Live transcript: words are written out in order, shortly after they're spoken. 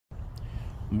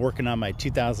I'm working on my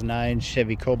 2009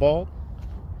 Chevy Cobalt,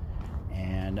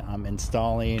 and I'm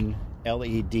installing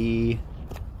LED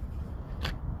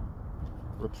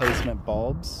replacement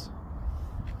bulbs.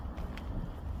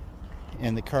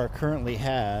 And the car currently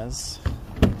has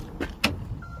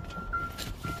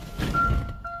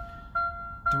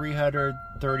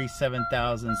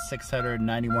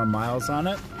 337,691 miles on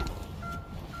it.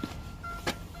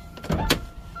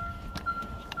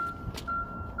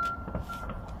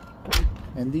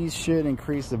 And these should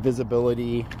increase the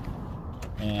visibility,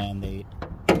 and they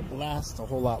last a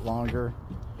whole lot longer.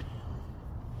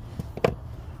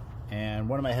 And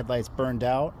one of my headlights burned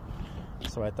out,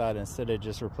 so I thought instead of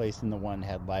just replacing the one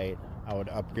headlight, I would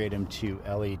upgrade them to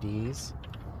LEDs.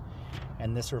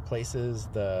 And this replaces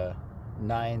the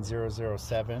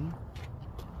 9007.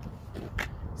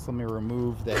 So let me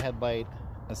remove the headlight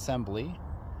assembly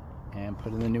and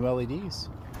put in the new LEDs.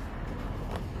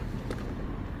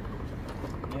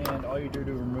 And all you do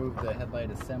to remove the headlight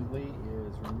assembly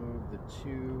is remove the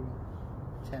two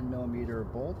 10mm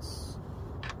bolts.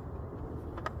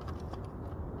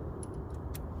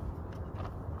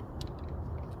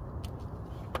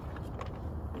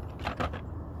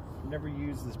 Never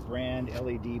used this brand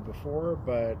LED before,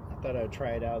 but I thought I'd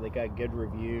try it out. They got good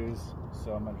reviews,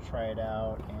 so I'm going to try it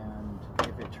out, and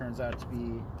if it turns out to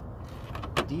be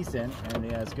decent and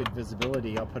it has good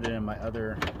visibility, I'll put it in my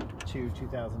other two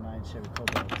 2009 Chevy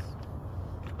Cobalts.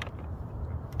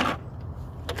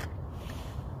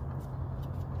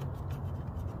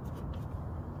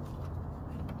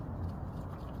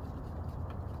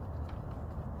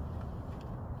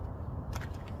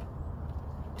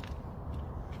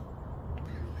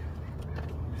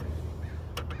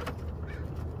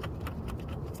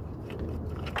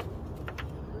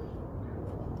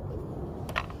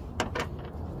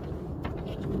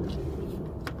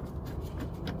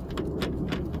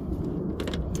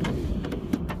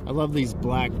 I love these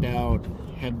blacked out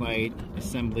headlight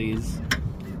assemblies.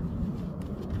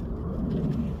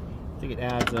 I think it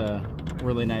adds a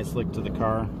really nice look to the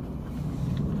car.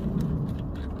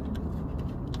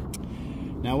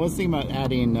 Now I was thinking about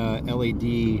adding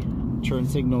LED turn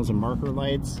signals and marker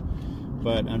lights,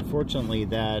 but unfortunately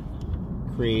that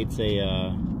creates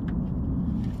a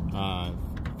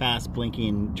fast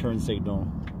blinking turn signal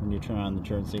when you turn on the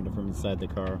turn signal from inside the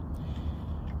car.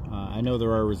 I know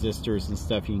there are resistors and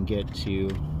stuff you can get to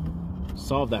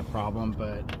solve that problem,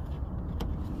 but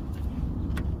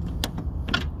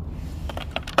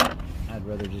I'd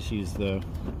rather just use the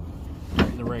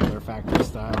regular factory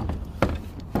style.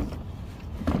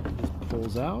 This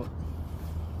pulls out.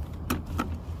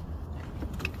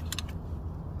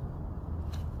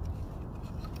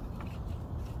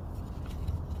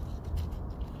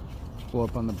 Pull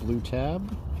up on the blue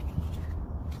tab.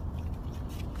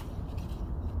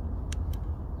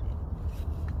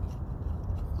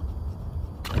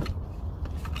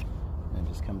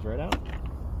 Comes right out.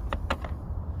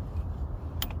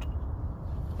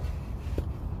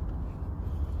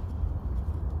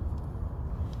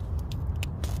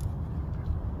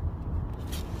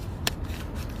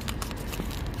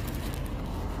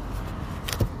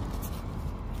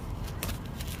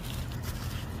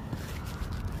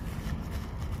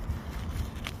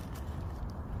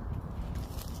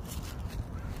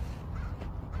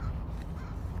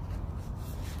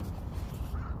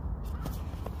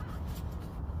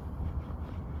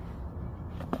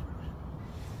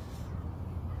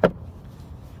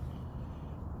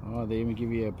 Oh, they even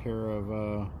give you a pair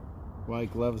of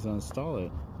white gloves to install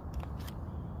it.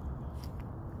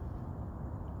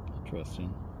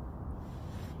 Interesting.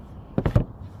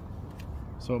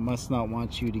 So it must not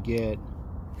want you to get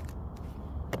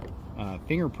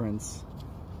fingerprints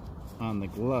on the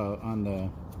glove, on the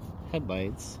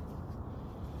headlights.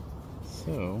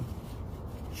 So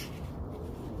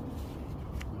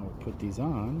I'll put these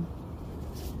on.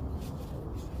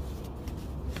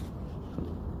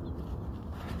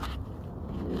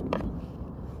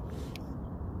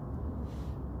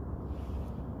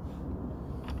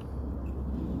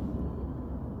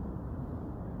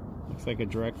 Looks like a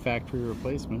direct factory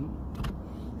replacement.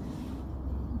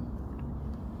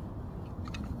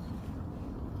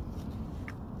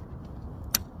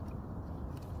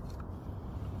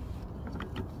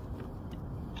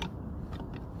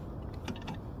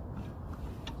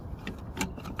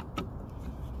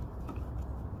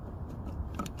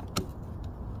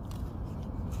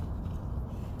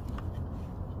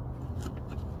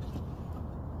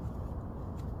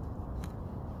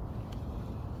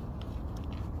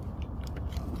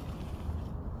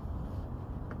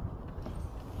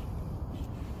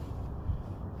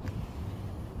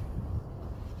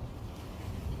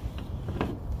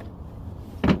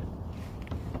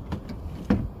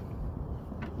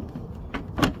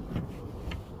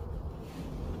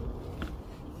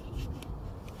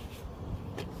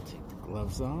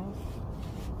 gloves off.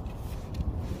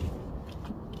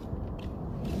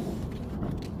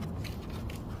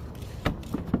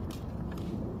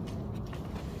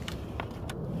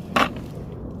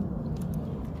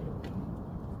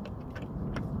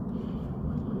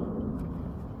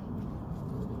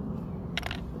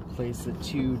 Place the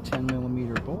two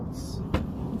 10mm bolts.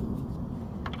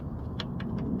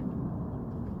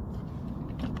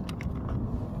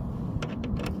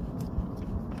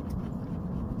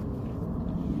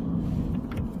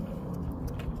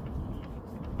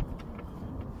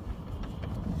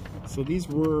 So these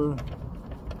were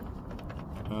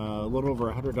a little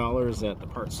over $100 at the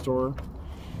parts store,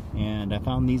 and I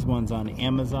found these ones on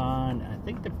Amazon. I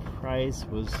think the price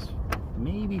was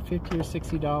maybe $50 or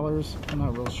 $60. I'm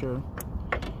not real sure.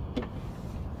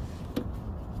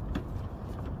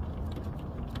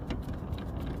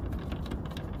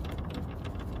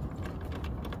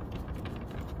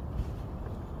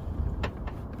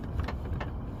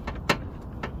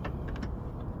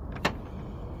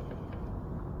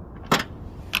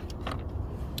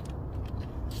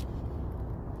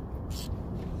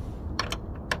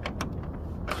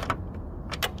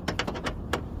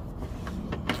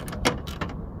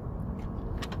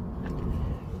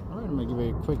 I'm going to give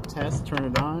it a quick test, turn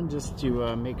it on just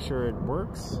to make sure it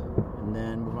works, and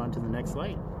then move on to the next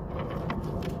light.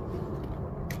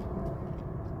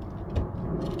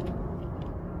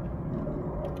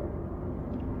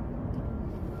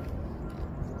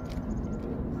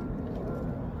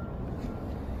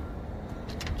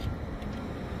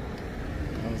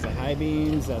 Those are the high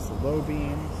beams, that's the low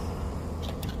beams.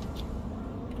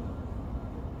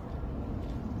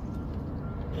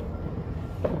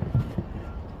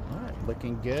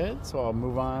 Looking good, so I'll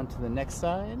move on to the next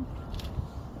side.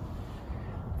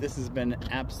 This has been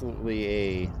absolutely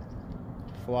a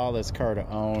flawless car to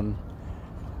own.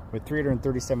 With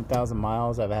 337,000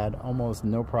 miles, I've had almost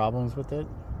no problems with it.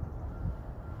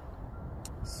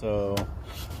 So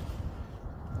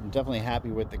I'm definitely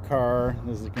happy with the car.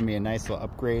 This is going to be a nice little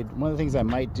upgrade. One of the things I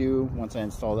might do once I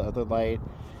install the other light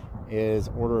is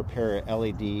order a pair of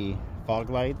LED fog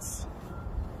lights.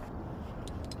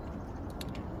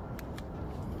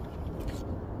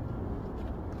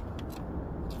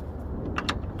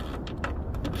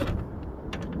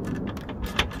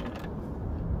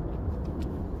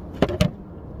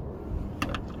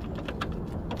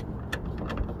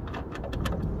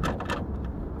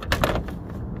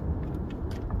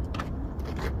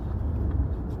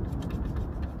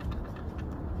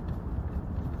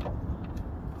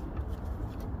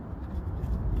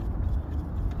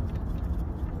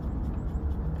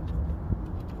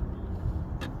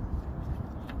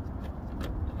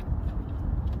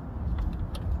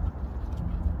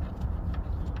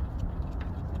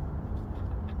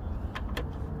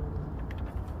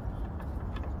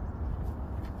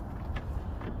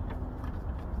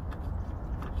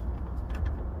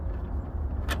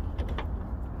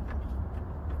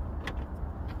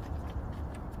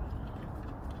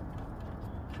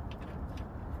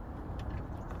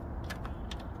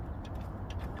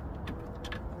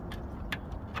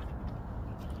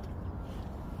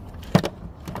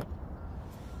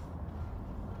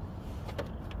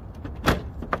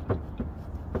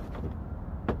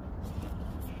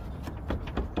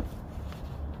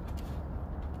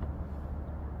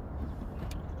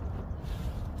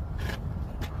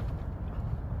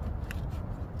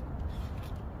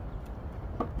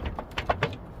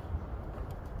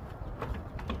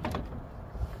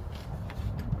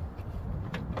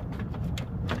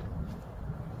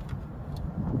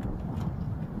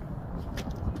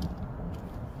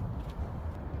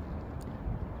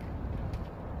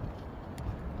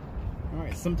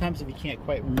 Sometimes if you can't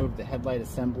quite remove the headlight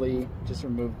assembly, just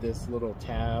remove this little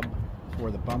tab for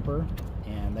the bumper,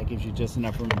 and that gives you just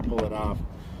enough room to pull it off.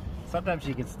 Sometimes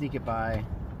you can sneak it by,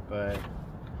 but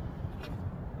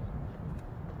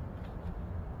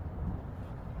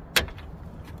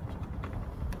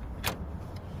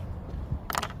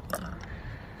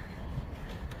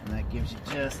and that gives you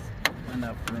just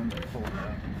enough room to pull it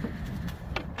up.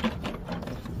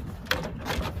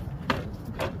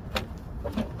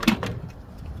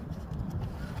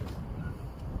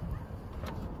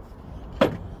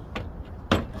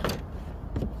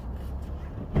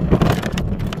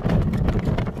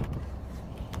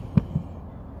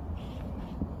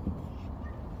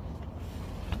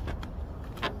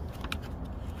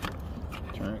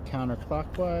 Turn it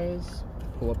counterclockwise,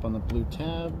 pull up on the blue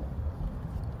tab.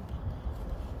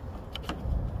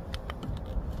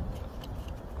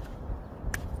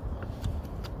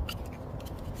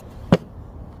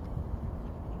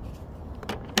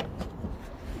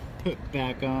 Put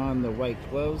back on the white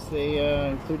gloves they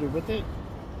included with it.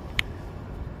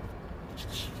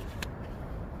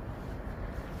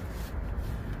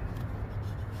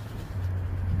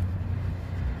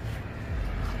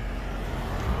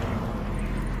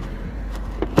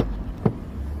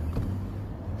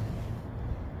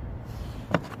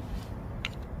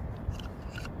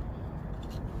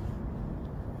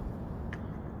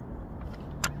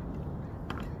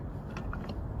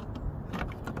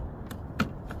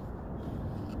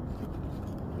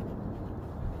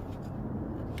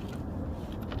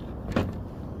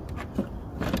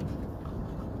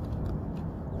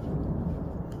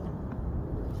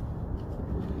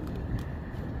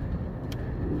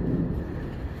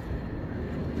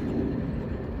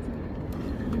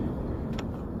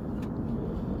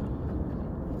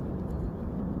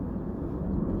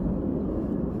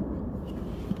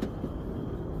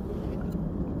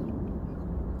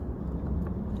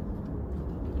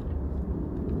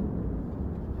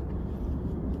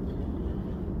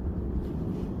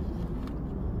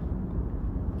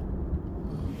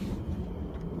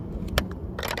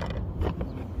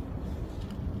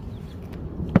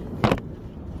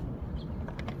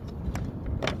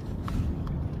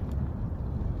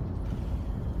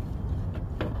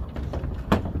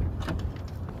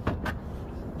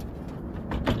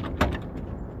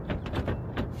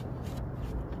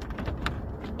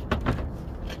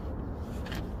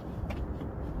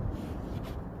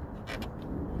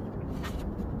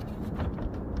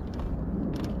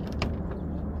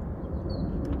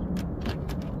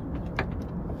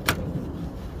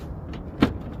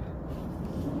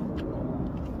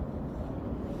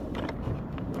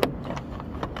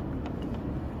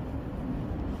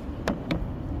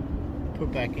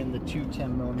 Put back in the two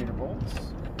 10mm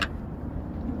bolts.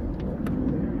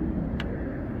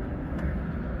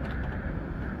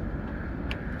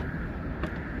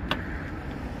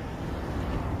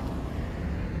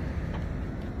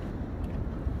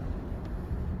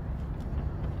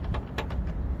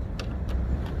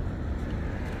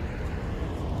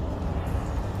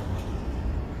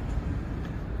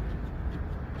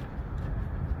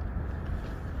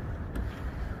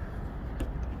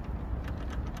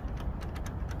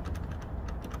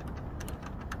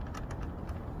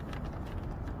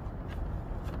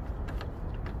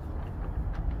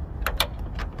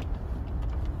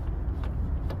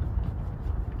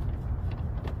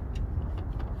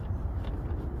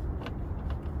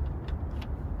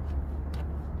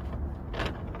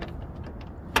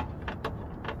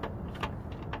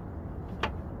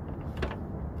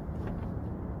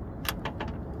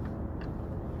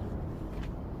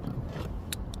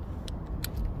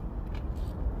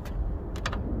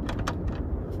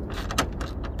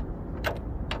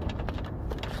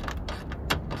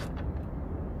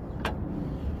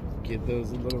 Get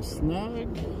those a little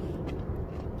snug.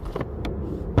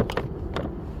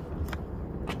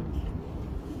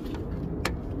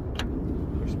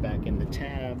 Push back in the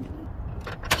tab.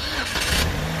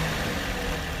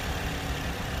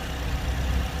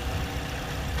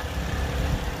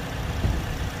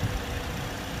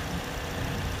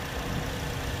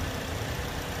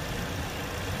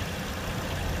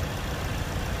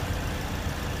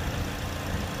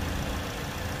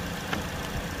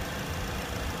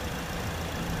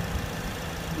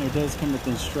 It does come with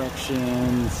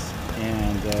instructions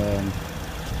and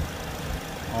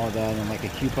all that, and like a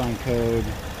coupon code,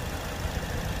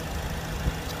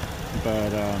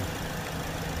 but I'm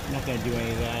not going to do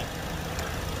any of that.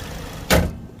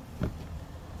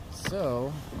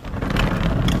 So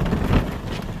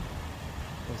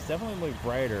it's definitely look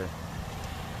brighter.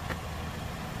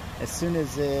 As soon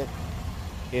as it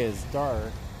is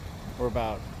dark, we're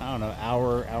about, I don't know,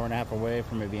 hour and a half away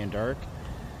from it being dark,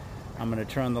 I'm going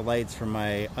to turn on the lights from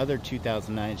my other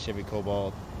 2009 Chevy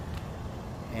Cobalt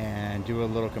and do a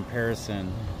little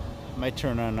comparison. Might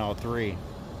turn on all three.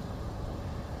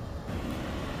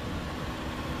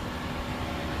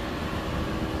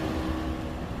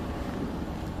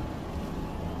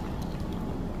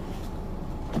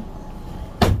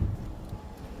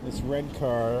 This red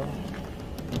car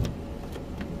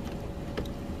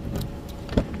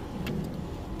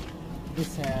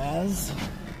this has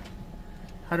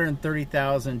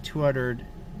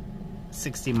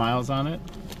 130,260 miles on it.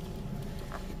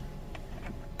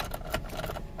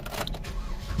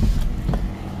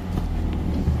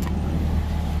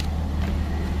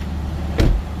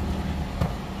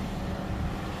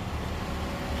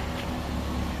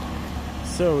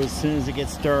 So as soon as it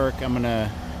gets dark, I'm gonna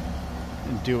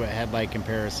do a headlight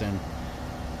comparison,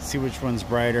 see which one's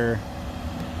brighter.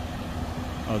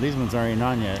 Oh, these ones aren't even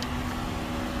on yet.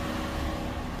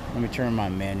 Let me turn them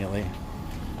on manually.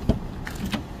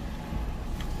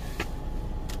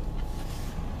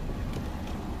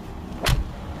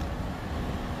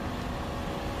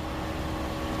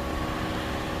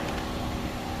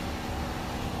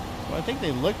 Well, I think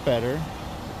they look better.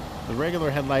 The regular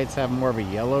headlights have more of a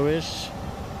yellowish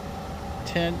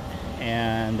tint,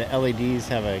 and the LEDs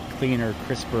have a cleaner,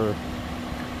 crisper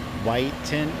white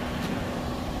tint.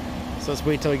 So let's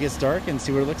wait till it gets dark and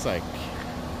see what it looks like.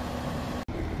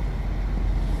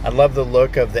 I love the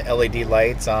look of the LED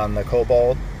lights on the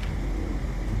Cobalt.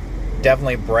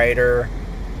 Definitely brighter,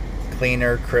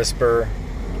 cleaner, crisper,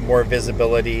 more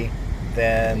visibility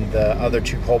than the other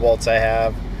two Cobalts I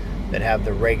have that have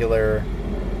the regular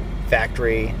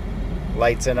factory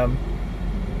lights in them.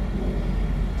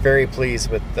 Very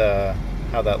pleased with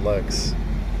how that looks.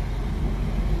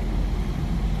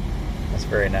 That's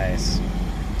very nice.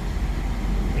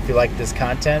 If you like this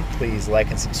content, please like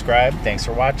and subscribe. Thanks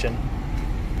for watching.